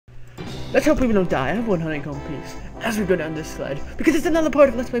Let's hope we don't die. I have one honeycomb piece as we go down this sled, because it's another part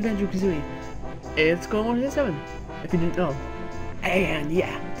of Let's Play Banjo-Kazooie. It's going 107, if you didn't know. And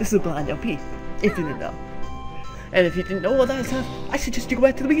yeah, this is a blind LP, if you didn't know. And if you didn't know all that stuff, I suggest you go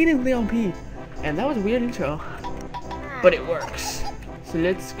back to the beginning of the LP. And that was a weird intro, but it works. So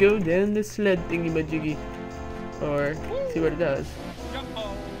let's go down the sled thingy-majiggy, or see what it does.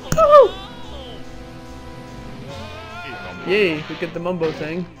 Woo! Yay, we get the mumbo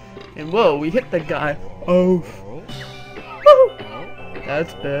thing. And whoa, we hit the guy. Oh. Woo!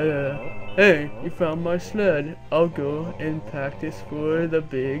 That's better. Hey, you found my sled. I'll go and practice for the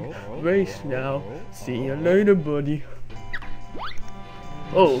big race now. See you later, buddy.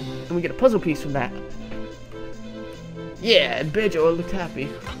 Oh, and we get a puzzle piece from that. Yeah, and Banjo looked happy.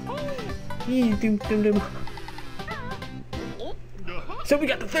 So we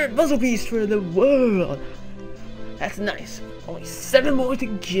got the third puzzle piece for the world. That's nice. Only 7 more to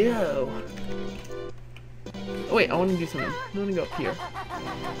go. Oh, wait, I want to do something. I want to go up here.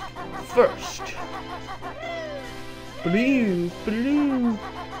 First. Blue.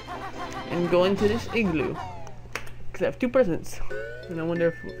 And go into this igloo. Because I have 2 presents. And I wonder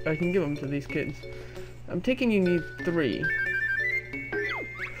if I can give them to these kids. I'm taking you need 3.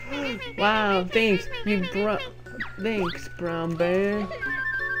 Wow, thanks. Thanks, brown bear.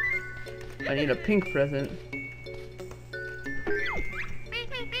 I need a pink present.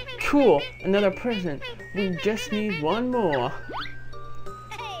 Cool, another present. We just need 1 more.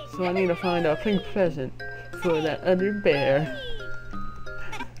 So I need to find a pink present for that other bear.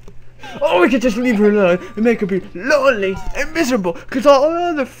 Oh, we could just leave her alone and make her be lonely and miserable because all our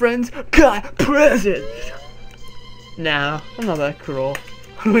other friends got presents. Nah, I'm not that cruel.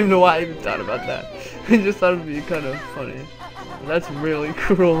 I don't even know why I even thought about that. I just thought it would be kind of funny. But that's really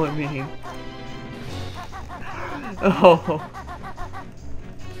cruel and mean. Oh.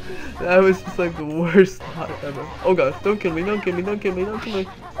 That was just like the worst thought ever. Oh gosh, don't kill me, don't kill me, don't kill me, don't kill me.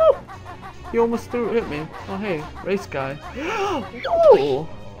 Oh, you almost hit me. Oh hey, race guy. Oh,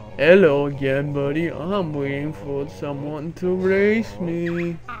 hello again, buddy. I'm waiting for someone to race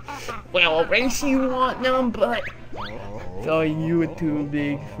me. Well, I'll race you want none, but thought you were too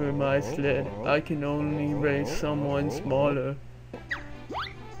big for my sled. I can only race someone smaller.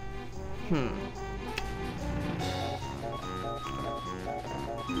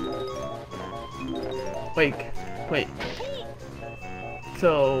 Wait.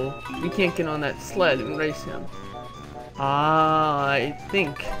 So, we can't get on that sled and race him. Ah, I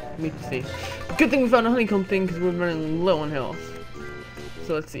think. Let me see. But good thing we found a honeycomb thing because we're running low on health.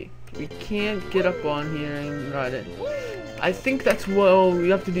 So let's see. We can't get up on here and ride it. I think that's what we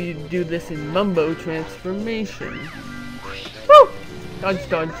have to do this in Mumbo transformation. Woo! Dodge.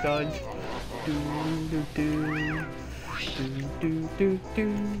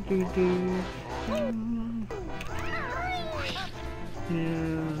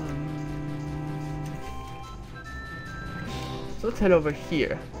 So let's head over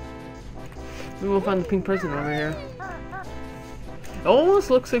here. We will find the pink present over here. It almost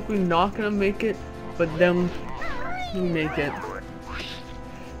looks like we're not gonna make it, but then we make it.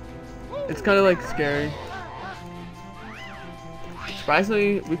 It's kind of like scary.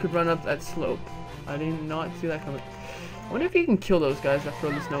 Surprisingly, we could run up that slope. I did not see that coming. I wonder if you can kill those guys that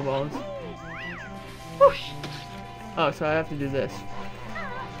throw the snowballs. Woo! Oh, so I have to do this.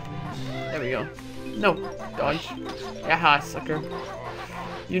 There we go. No, dodge. Yaha, sucker.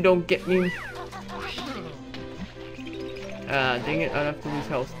 You don't get me. Dang it, I'd have to lose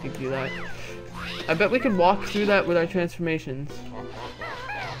health to do that. I bet we could walk through that with our transformations.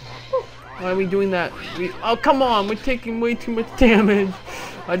 Why are we doing that? Oh, come on, we're taking way too much damage.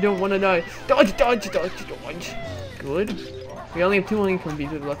 I don't want to die. Dodge. Good. We only have 2 honeycomb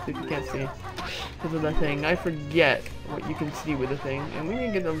pieces left if you can't see. Because of that thing. I forget what you can see with the thing. And we need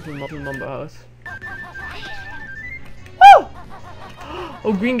to get them to the Mumbo house. Woo!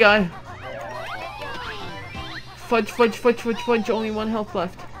 Oh, green guy. Fudge. Only 1 health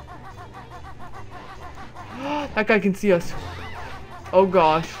left. That guy can see us. Oh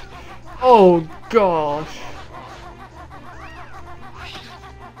gosh.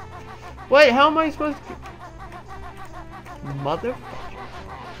 Wait, how am I supposed to... Mother...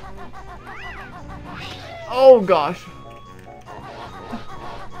 Oh gosh.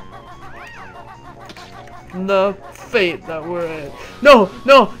 The fate that we're in. No.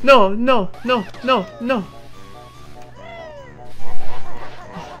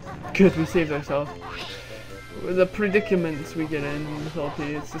 Good, we saved ourselves. The predicaments we get in this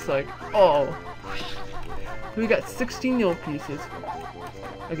LP, it's just like, oh. We got 16 nil pieces.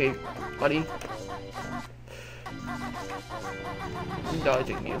 Okay, buddy. I'm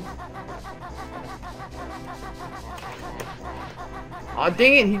dodging you. Aw,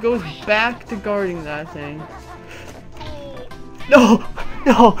 dang it, he goes back to guarding that thing. No!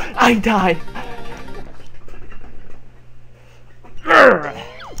 No! I died! Urgh.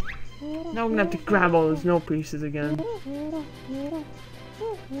 Now we're gonna have to grab all those snow pieces again.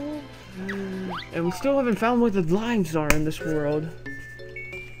 And we still haven't found where the lives are in this world.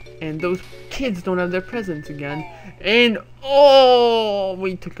 And those kids don't have their presents again. And oh,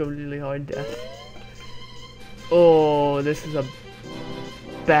 we took a really hard death. Oh, this is a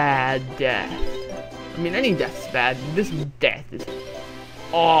bad death. I mean, any death's bad. This death is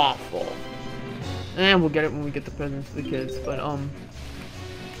awful. And we'll get it when we get the presents for the kids. But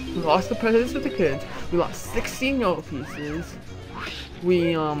we lost the presents for the kids. We lost 16 gold pieces.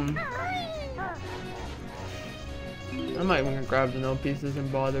 We I'm not even gonna grab the note pieces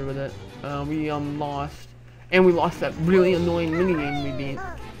and bother with it. We lost, and we lost that really annoying minigame we beat.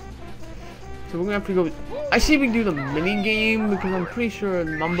 So we're gonna have to go. I say we do the minigame because I'm pretty sure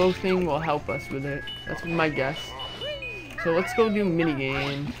the Mumbo thing will help us with it. That's my guess. So let's go do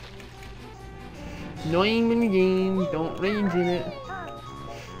minigame. Annoying minigame. Don't rage in it.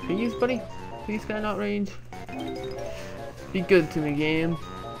 Please, buddy. Please, can I not rage? Be good to me, game.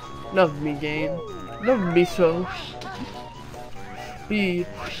 Love me, game. Love me so.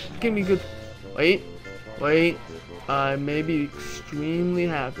 Give me good. Wait. I may be extremely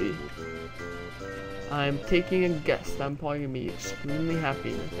happy. I'm taking a guess. I'm probably gonna be extremely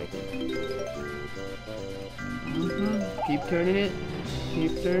happy in a second. Keep turning it.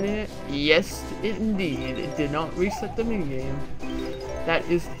 Keep turning it. Yes, indeed. It did not reset the minigame. That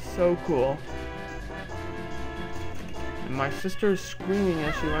is so cool. And my sister is screaming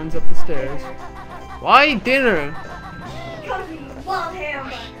as she runs up the stairs. Why dinner? Wild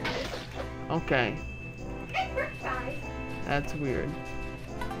hamburgers. Okay. That's weird.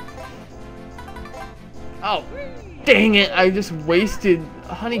 Oh, dang it! I just wasted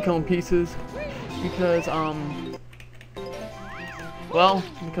honeycomb pieces because well,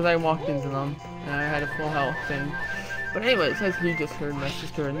 because I walked into them and I had a full health thing. But anyways, as you just heard, my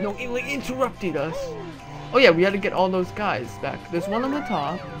sister annoyingly interrupted us. Oh yeah, we had to get all those guys back. There's one on the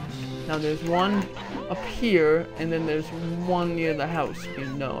top. Now there's one up here, and then there's one near the house you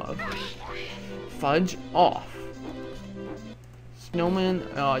know of. Fudge off. Snowman.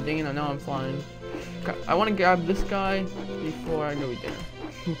 Oh, dang it, I know I'm flying. I want to grab this guy before I go eat dinner.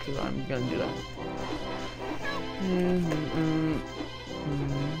 Because I'm gonna do that.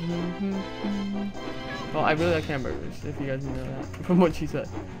 Well, I really like hamburgers, if you guys know that. From what she said.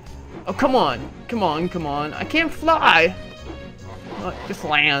 Oh, come on. Come on, come on. I can't fly. Just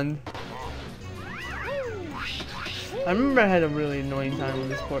land. I remember I had a really annoying time with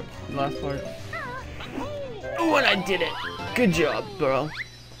this part, last part. Oh, and I did it! Good job, bro.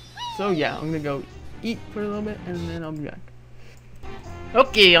 So yeah, I'm gonna go eat for a little bit, and then I'll be back.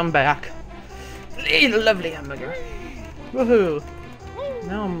 Okay, I'm back. Hey, lovely hamburger. Woohoo!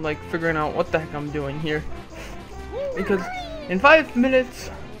 Now I'm like figuring out what the heck I'm doing here. Because in 5 minutes,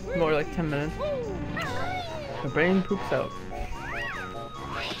 more like 10 minutes, my brain poops out.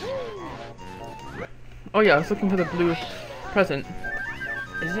 Oh yeah, I was looking for the blue present.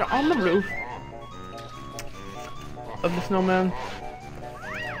 Is it on the roof of the snowman?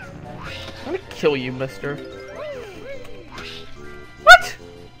 I'm gonna kill you, mister. What?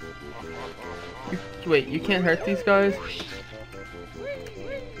 Wait, you can't hurt these guys?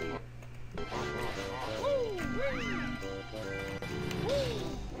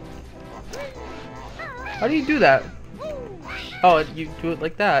 How do you do that? Oh, you do it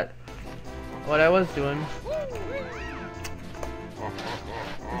like that. What I was doing.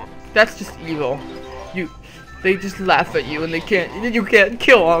 That's just evil. They just laugh at you and you can't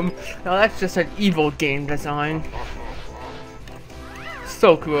kill them. Now that's just an evil game design.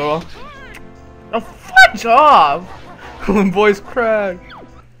 So cool. Oh, fudge off! Voice crack.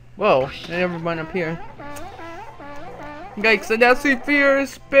 Whoa, I never went up here. Yikes, I now see fear and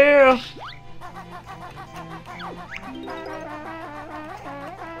despair.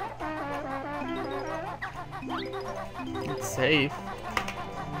 It's safe.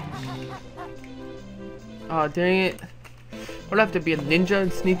 Oh, dang it. Would I have to be a ninja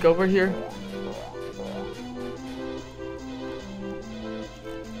and sneak over here?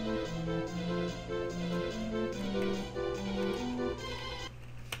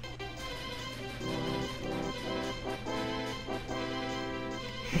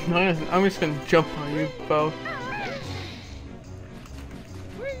 I'm just gonna jump on you, Bo.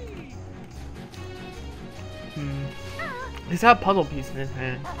 He's got a puzzle piece in his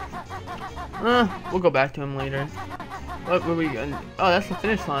hand. We'll go back to him later. What were we gonna? Oh, that's the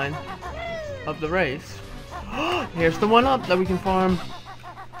finish line of the race. Here's the one up that we can farm.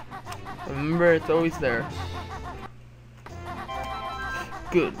 Remember, it's always there.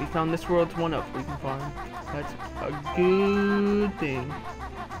 Good, we found this world's one up we can farm. That's a good thing.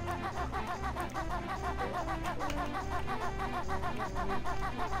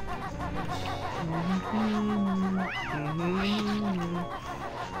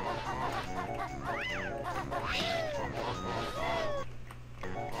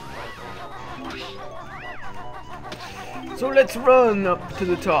 So let's run up to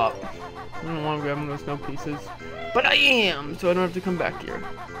the top. I don't want to grab those snow pieces, but I am, so I don't have to come back here.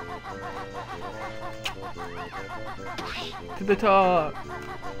 To the top.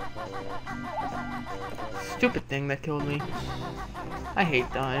 Stupid thing that killed me. I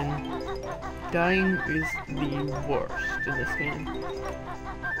hate dying. Dying is the worst in this game.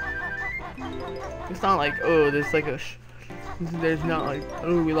 It's not like, oh, there's like there's not like,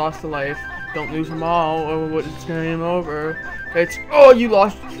 oh, we lost a life. Don't lose them all, or it's game over. It's, oh, you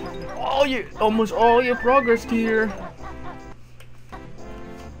lost almost all your progress here.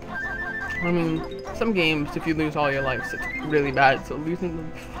 I mean, some games, if you lose all your lives, it's really bad. So losing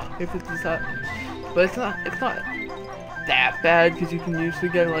them, if it's that, but it's not that bad because you can usually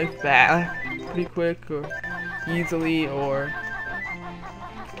get life back pretty quick or easily, or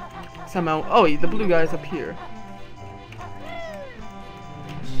somehow. Oh, the blue guy's up here.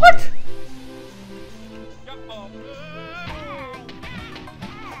 What?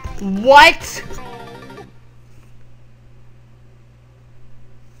 What?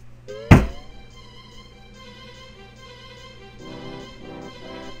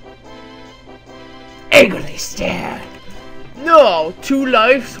 Angrily stare. No, 2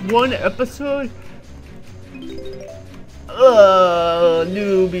 lives, 1 episode.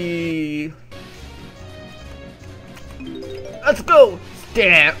 Newbie. Let's go.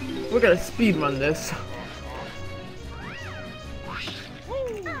 Damn, we're gonna speedrun this.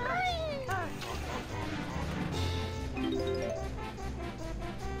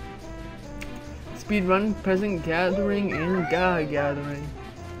 Speedrun, present gathering, and guy gathering.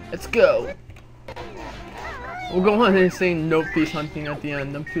 Let's go. We'll go on and say no piece hunting at the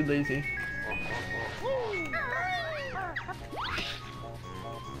end. I'm too lazy.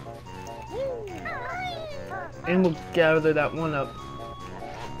 And we'll gather that one up.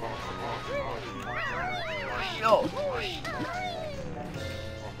 Yo.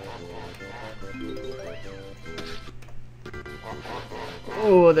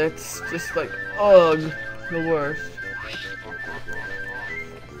 Oh, that's just like, ugh, the worst.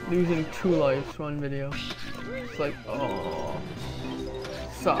 Losing 2 lives, 1 video. It's like, oh,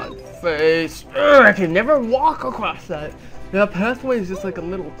 sad face. Ugh, I can never walk across that. That pathway is just like a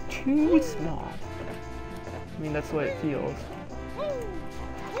little too small. I mean, that's the way it feels.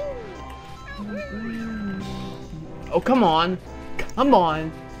 Oh, come on. Come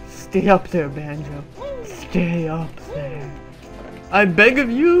on. Stay up there, Banjo. Stay up there. I beg of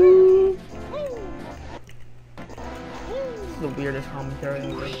you. This is the weirdest commentary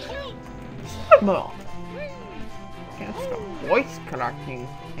ever. Stop. Can't stop voice cracking.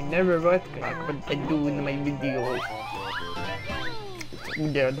 I never voice crack, but I do in my videos. It's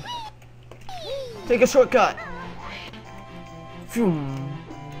weird. Take a shortcut. Phew.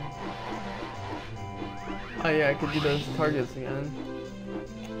 Oh yeah, I could do those targets again.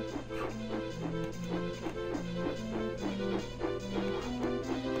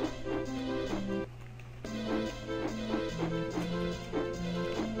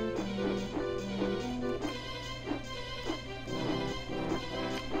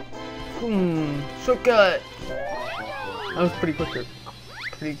 Shortcut. That was pretty quicker.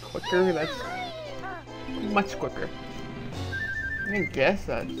 That's much quicker. I guess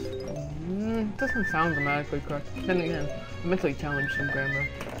that's doesn't sound grammatically correct. Then again, I mentally challenged some grammar.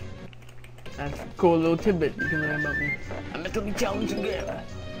 That's a cool little tidbit you can learn about me. I mentally challenged some grammar.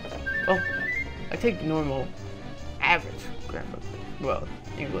 Oh, I take normal, average grammar. Well,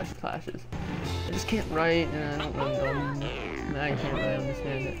 English classes. I just can't write, and I don't really know. I can't really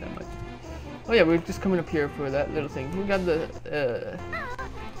understand it that much. Oh yeah, we're just coming up here for that little thing. We got the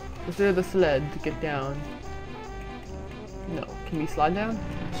is there the sled to get down? No. Can we slide down?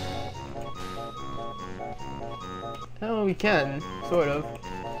 Oh, we can, sort of.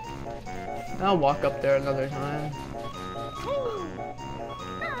 I'll walk up there another time.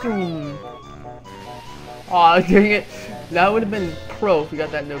 Aw, dang it. That would have been pro if we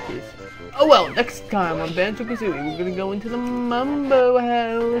got that no piece. Oh well, next time on Banjo-Kazooie, we're gonna go into the Mumbo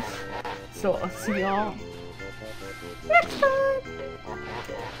house. So I'll see y'all next time.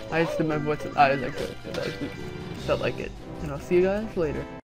 I just did my voice. I like it. I felt like it. And I'll see you guys later.